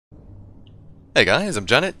Hey guys, I'm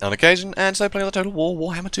Janet, on occasion, and today playing the Total War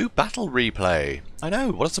Warhammer II Battle Replay. I know,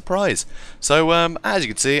 what a surprise. So, as you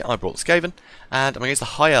can see, I brought the Skaven, and I'm against the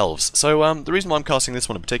High Elves. So, the reason why I'm casting this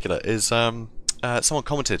one in particular is, someone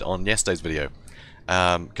commented on yesterday's video,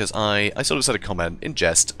 because I sort of said a comment in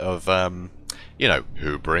jest of, you know,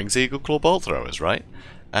 who brings Eagle Claw Bolt Throwers, right?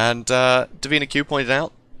 And, Davina Q pointed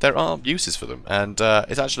out there are uses for them, and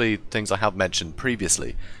it's actually things I have mentioned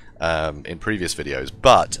previously. In previous videos,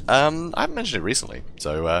 but I haven't mentioned it recently.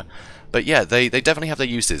 So, but yeah, they definitely have their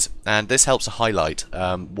uses, and this helps to highlight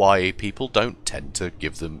why people don't tend to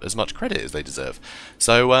give them as much credit as they deserve.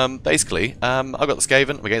 So basically, I've got the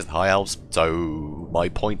Skaven, I'm against the High Elves, so my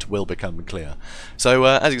point will become clear. So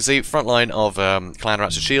as you can see, front line of clan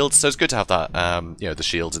rats with shields, so it's good to have that, you know, the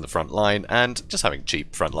shields in the front line, and just having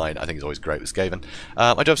cheap front line I think is always great with Skaven.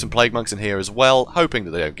 I do have some Plague Monks in here as well, hoping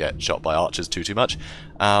that they don't get shot by archers too much.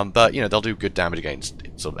 But you know, they'll do good damage against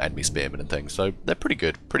sort of enemy spearmen and things, so they're pretty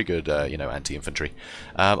good, you know, anti-infantry.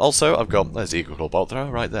 Also, I've got there's the Eagle Claw Bolt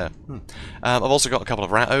Thrower right there. I've also got a couple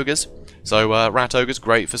of Rat Ogres. So Rat Ogres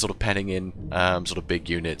great for sort of penning in sort of big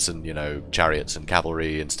units and, you know, chariots and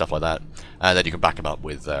cavalry and stuff like that. And then you can back them up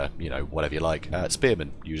with you know, whatever you like,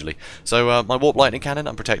 spearmen usually. So my Warp Lightning Cannon,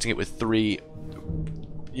 I'm protecting it with 3,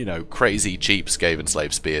 you know, crazy cheap Skaven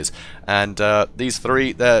Slave Spears, and these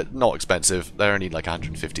 3, they're not expensive, they're only like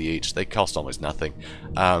 150 each, they cost almost nothing,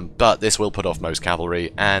 but this will put off most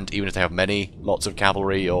cavalry, and even if they have lots of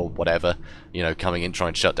cavalry or whatever, you know, coming in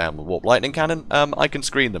trying to shut down the Warp Lightning Cannon, I can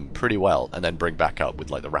screen them pretty well, and then bring back up with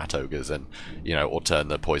like the Rat Ogres and, you know, or turn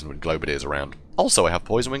the Poison Wind Globadiers around. Also, I have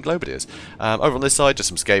Poison Wind Globadiers. Over on this side, just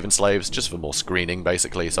some Skaven Slaves, just for more screening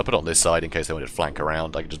basically, so I put it on this side in case they wanted to flank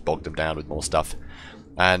around, I can just bog them down with more stuff.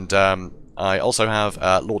 And I also have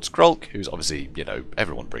Lord Skrulk, who's obviously, you know,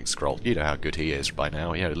 everyone brings Skrulk. You know how good he is by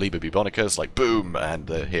now. You know, Liber Bubonicus, like boom, and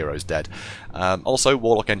the hero's dead. Also,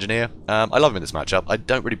 Warlock Engineer. I love him in this matchup. I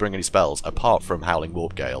don't really bring any spells apart from Howling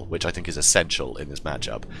Warp Gale, which I think is essential in this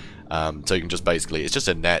matchup. So you can just basically, it's just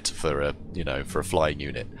a net for a, you know, for a flying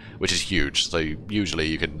unit, which is huge. So usually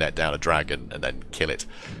you can net down a dragon and then kill it.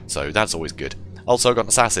 So that's always good. Also got an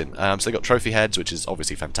Assassin, so they got trophy heads, which is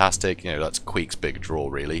obviously fantastic. You know, that's Queek's big draw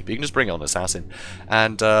really, but you can just bring on Assassin.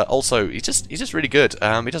 And also he's just really good.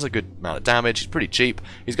 He does a good amount of damage. He's pretty cheap.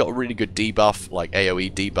 He's got a really good debuff, like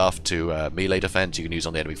AOE debuff to melee defense you can use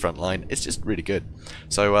on the enemy front line. It's just really good.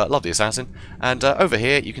 So love the Assassin. And over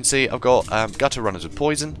here you can see I've got Gutter Runners with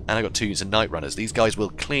poison, and I've got 2 units of Night Runners. These guys will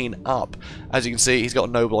clean up. As you can see, he's got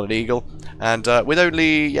a Noble and an Eagle, and with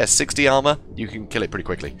only 60 armor, you can kill it pretty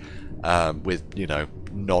quickly. With, you know,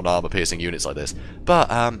 non-armor piercing units like this. But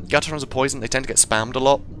Gutter Runners of poison, they tend to get spammed a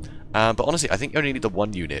lot. But honestly, I think you only need the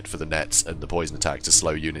 1 unit for the nets and the poison attack to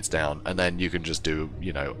slow units down, and then you can just do,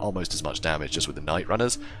 you know, almost as much damage just with the Night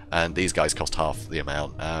Runners, and these guys cost half the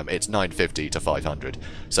amount. It's 950 to 500,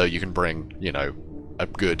 so you can bring, you know, a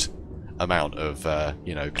good amount of,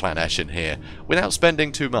 you know, Clan Esh in here without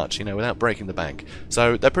spending too much, you know, without breaking the bank.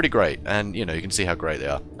 So they're pretty great, and, you know, you can see how great they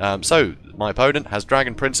are. So my opponent has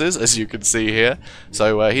Dragon Princes, as you can see here.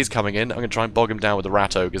 So he's coming in. I'm going to try and bog him down with the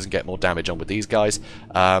Rat Ogres and get more damage on with these guys.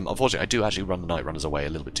 Unfortunately, I do actually run the Night Runners away a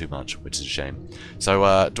little bit too much, which is a shame.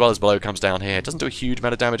 So Dwellers Below comes down here. It doesn't do a huge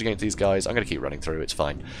amount of damage against these guys. I'm going to keep running through. It's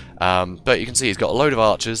fine. But you can see he's got a load of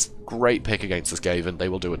archers. Great pick against the Skaven. They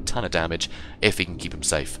will do a ton of damage if he can keep them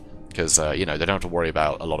safe, because, you know, they don't have to worry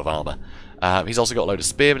about a lot of armor. He's also got a load of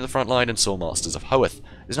Spearmen in the front line and Swordmasters of Hoeth.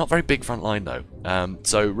 It's not a very big front line, though.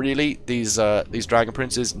 So really, these Dragon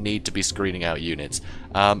Princes need to be screening out units.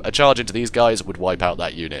 A charge into these guys would wipe out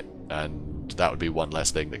that unit, and that would be one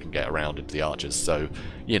less thing that can get around into the archers. So,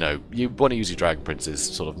 you know, you want to use your Dragon Princes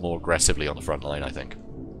sort of more aggressively on the front line, I think.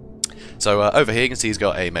 So over here you can see he's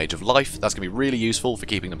got a Mage of Life. That's going to be really useful for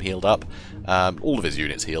keeping them healed up. All of his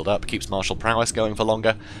units healed up. Keeps Martial Prowess going for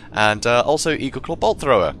longer. And also Eagle Claw Bolt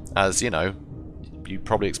Thrower, as, you know, you'd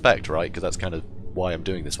probably expect, right? Because that's kind of why I'm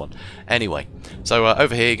doing this one. Anyway, so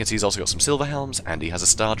over here you can see he's also got some Silver Helms, and he has a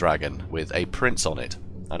Star Dragon with a Prince on it.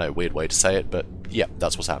 I know, weird way to say it, but yeah,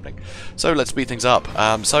 that's what's happening. So let's speed things up.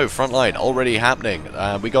 So front line already happening.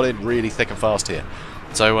 We got in really thick and fast here.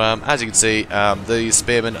 So, as you can see, these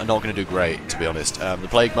Spearmen are not going to do great, to be honest. The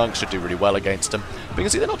Plague Monks should do really well against them. But you can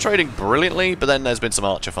see they're not trading brilliantly, but then there's been some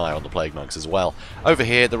Archer fire on the Plague Monks as well. Over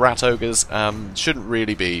here, the Rat Ogres shouldn't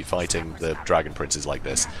really be fighting the Dragon Princes like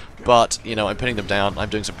this. But, you know, I'm pinning them down, I'm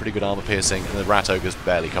doing some pretty good armor piercing, and the Rat Ogres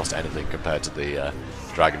barely cost anything compared to the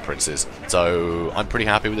Dragon Princes. So, I'm pretty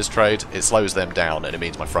happy with this trade. It slows them down, and it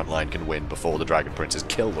means my front line can win before the Dragon Princes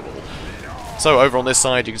kill them all. So over on this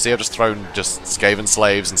side, you can see I've just thrown just Skaven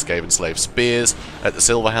Slaves and Skaven Slave Spears at the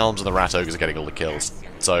Silver Helms, and the Rat Ogres are getting all the kills.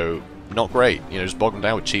 So not great. You know, just bog them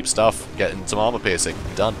down with cheap stuff, getting some armor piercing,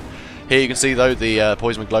 done. Here you can see though the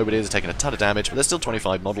Poison Globadiers are taking a ton of damage, but there's still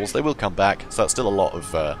 25 models. They will come back, so that's still a lot of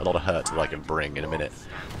hurt that I can bring in a minute.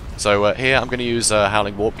 So here I'm going to use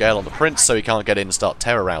Howling Warp Gale on the Prince so he can't get in and start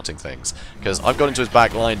terror routing things. Because I've got into his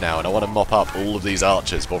back line now and I want to mop up all of these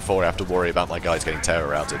archers before I have to worry about my guys getting terror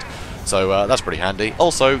routed. So that's pretty handy.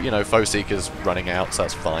 Also, you know, Foe Seeker's running out, so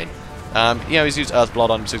that's fine. You know, he's used Earthblood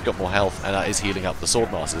on him, so he's got more health, and that is healing up the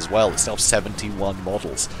Swordmasters as well. It's still 71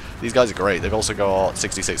 models. These guys are great. They've also got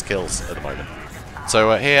 66 kills at the moment.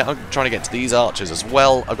 So here, I'm trying to get to these archers as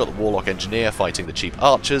well. I've got the Warlock Engineer fighting the cheap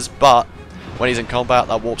archers, but when he's in combat,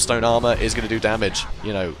 that Warpstone armor is going to do damage,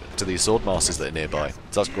 you know, to these Swordmasters that are nearby.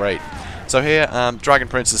 So that's great. So here, Dragon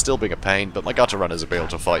Prince is still being a pain, but my Gutter Runners have been able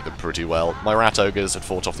to fight them pretty well. My Rat Ogres had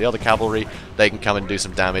fought off the other cavalry. They can come and do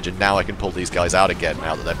some damage, and now I can pull these guys out again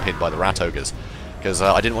now that they're pinned by the Rat Ogres. Because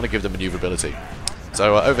I didn't want to give them maneuverability.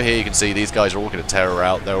 So over here you can see these guys are all going to terror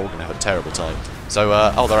out. They're all going to have a terrible time. So,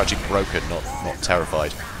 oh, they're actually broken, not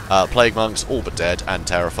terrified. Plague Monks, all but dead and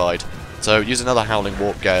terrified. So use another Howling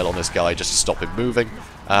Warp Gale on this guy just to stop him moving.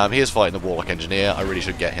 He is fighting the Warlock Engineer. I really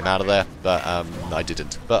should get him out of there, but I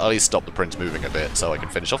didn't. But at least stop the Prince moving a bit so I can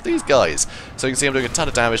finish off these guys. So you can see I'm doing a ton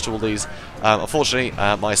of damage to all these. Unfortunately,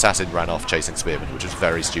 my Assassin ran off chasing Spearmen, which was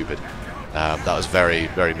very stupid. That was very,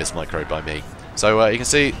 very mismicroed by me. So you can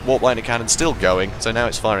see Warp Lightning Cannon still going, so now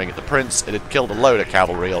it's firing at the Prince. It had killed a load of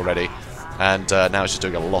cavalry already, and now it's just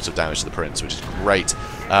doing a lot of damage to the Prince, which is great.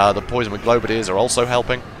 The Poison Globadiers are also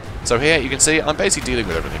helping. So here you can see I'm basically dealing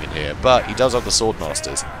with everything in here, but he does have the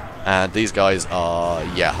Swordmasters, and these guys are,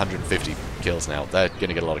 yeah, 150 kills now. They're going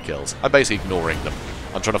to get a lot of kills. I'm basically ignoring them.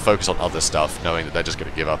 I'm trying to focus on other stuff, knowing that they're just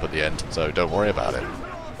going to give up at the end, so don't worry about it.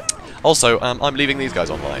 Also, I'm leaving these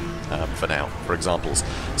guys online for now, for examples.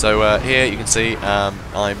 So here you can see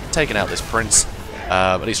I'm taking out this Prince,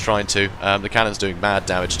 at least trying to. The cannon's doing mad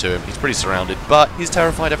damage to him. He's pretty surrounded, but he's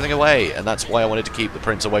terrified everything away, and that's why I wanted to keep the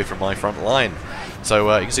Prince away from my front line.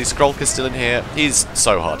 So you can see Skrulk is still in here. He's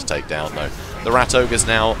so hard to take down, though. The Rat Ogres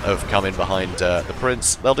now have come in behind the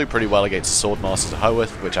Prince. They'll do pretty well against the Swordmasters of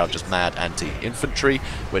Hoeth, which have just mad anti-infantry,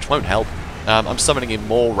 which won't help. I'm summoning in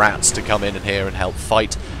more rats to come in here and help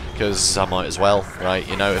fight, because I might as well, right?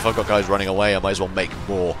 You know, if I've got guys running away, I might as well make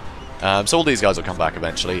more. So all these guys will come back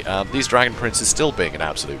eventually. These Dragon Princes still being an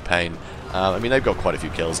absolute pain. I mean, they've got quite a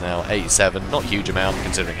few kills now. 87, not a huge amount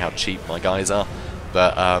considering how cheap my guys are.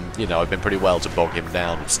 But, you know, I've been pretty well to bog him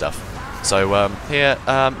down and stuff. So, here,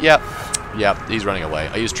 yeah, he's running away.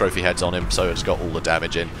 I used trophy heads on him, so it's got all the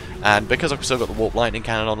damage in. And because I've still got the Warp Lightning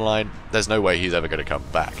Cannon online, there's no way he's ever going to come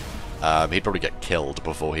back. He'd probably get killed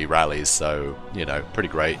before he rallies, so, you know, pretty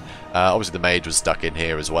great. Obviously the Mage was stuck in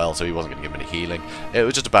here as well, so he wasn't going to give him any healing. It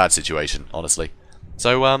was just a bad situation, honestly.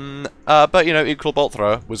 So, but, you know, Equal Bolt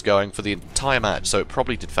Thrower was going for the entire match, so it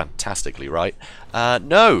probably did fantastically, right?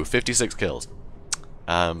 No! 56 kills.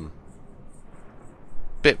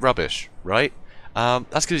 Bit rubbish, right?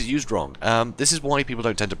 That's because it's used wrong. This is why people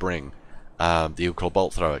don't tend to bring the Equal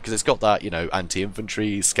Bolt Thrower, because it's got that, you know,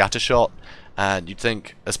 anti-infantry scatter shot, and you'd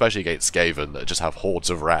think, especially against Skaven, that just have hordes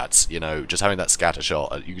of rats, you know, just having that scatter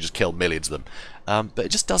shot, you can just kill millions of them. But it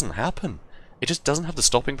just doesn't happen. It just doesn't have the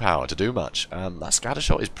stopping power to do much. That scatter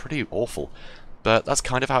shot is pretty awful. But that's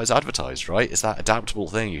kind of how it's advertised, right? It's that adaptable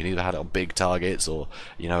thing. You can either have it on big targets or,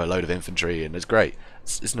 you know, a load of infantry, and it's great.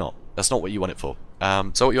 It's not. That's not what you want it for.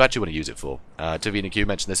 So what you actually want to use it for. Tavina Q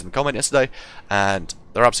mentioned this in a comment yesterday, and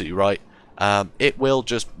they're absolutely right. It will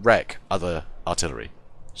just wreck other artillery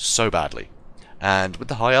so badly. And with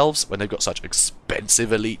the High Elves, when they've got such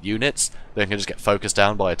expensive elite units, they can just get focused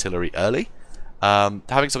down by artillery early. Having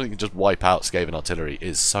something that can just wipe out Skaven artillery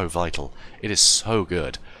is so vital. It is so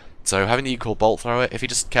good. So having the Equal Bolt Thrower, if he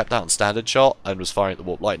just kept out on standard shot and was firing at the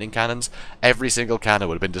Warp Lightning Cannons, every single cannon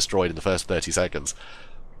would have been destroyed in the first 30 seconds.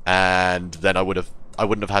 And then I wouldn't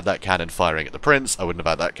have had that cannon firing at the Prince, I wouldn't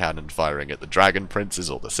have had that cannon firing at the Dragon Princes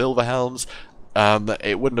or the Silver Helms.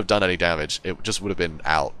 It wouldn't have done any damage. It just would have been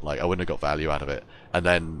out. Like, I wouldn't have got value out of it. And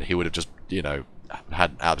then he would have just, you know,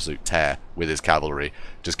 had an absolute tear with his cavalry,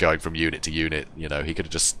 just going from unit to unit. You know, he could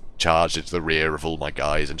have just charged into the rear of all my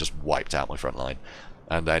guys and just wiped out my front line.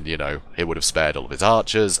 And then, you know, it would have spared all of his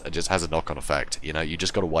archers, and just has a knock-on effect. You know, you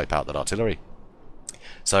just got to wipe out that artillery.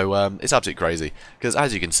 So, it's absolutely crazy, because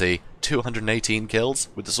as you can see, 218 kills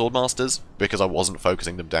with the Swordmasters, because I wasn't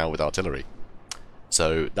focusing them down with artillery.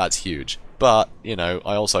 So, that's huge. But, you know,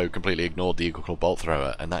 I also completely ignored the Equal Bolt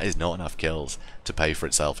Thrower, and that is not enough kills to pay for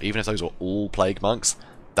itself. Even if those were all Plague Monks,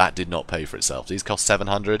 that did not pay for itself. These cost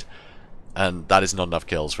 700, and that is not enough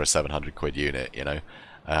kills for a 700 quid unit, you know.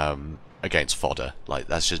 Against fodder. Like,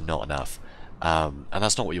 that's just not enough. And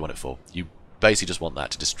that's not what you want it for. You basically just want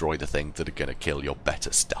that to destroy the things that are going to kill your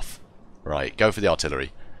better stuff. Right? Go for the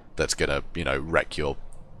artillery that's going to, you know, wreck your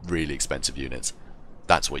really expensive units.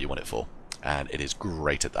 That's what you want it for. And it is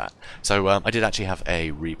great at that. So I did actually have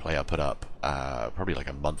a replay I put up probably like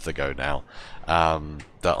a month ago now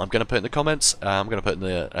that I'm going to put in the comments. I'm going to put in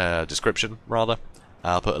the description, rather.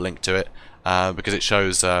 I'll put a link to it because it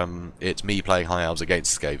shows it's me playing High Elves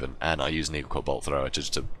against Skaven, and I use an Eagle Core Bolt Thrower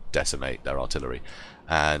just to decimate their artillery.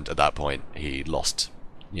 And at that point, he lost,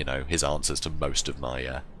 you know, his answers to most of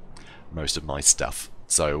my stuff.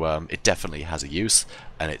 So it definitely has a use,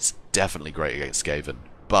 and it's definitely great against Skaven,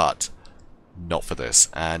 but not for this.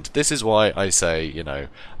 And this is why I say, you know,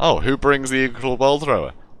 oh, who brings the Eagle Bolt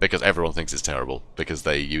Thrower? Because everyone thinks it's terrible, because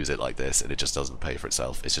they use it like this, and it just doesn't pay for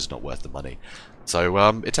itself. It's just not worth the money. So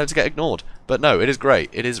it tends to get ignored. But no, it is great.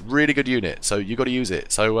 It is a really good unit, so you got to use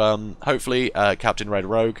it. So hopefully Captain Red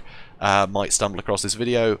Rogue might stumble across this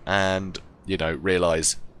video and, you know,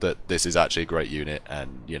 realise that this is actually a great unit,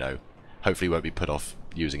 and, you know, hopefully won't be put off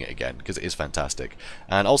using it again, because it is fantastic.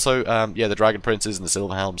 And also, yeah, the Dragon Princes and the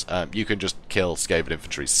Silverhelms, you can just kill Skaven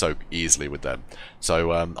infantry so easily with them.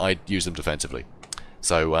 So I use them defensively.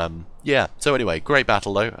 So yeah. So anyway, great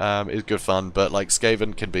battle though. It was good fun, but like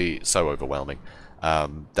Skaven can be so overwhelming.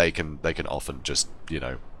 They can often just, you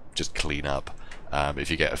know, just clean up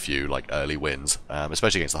if you get a few like early wins,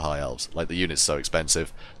 especially against the High Elves. Like the unit's so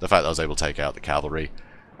expensive. The fact that I was able to take out the cavalry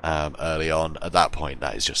early on, at that point,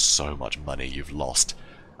 that is just so much money you've lost.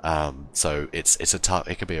 So it's a tough.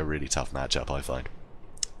 It can be a really tough matchup, I find.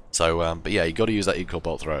 So, but yeah, you got to use that Eagle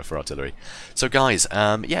Bolt Thrower for artillery. So guys,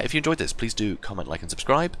 yeah, if you enjoyed this, please do comment, like, and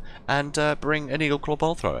subscribe, and bring an Eagle Claw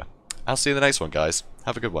Bolt Thrower. I'll see you in the next one, guys.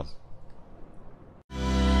 Have a good one.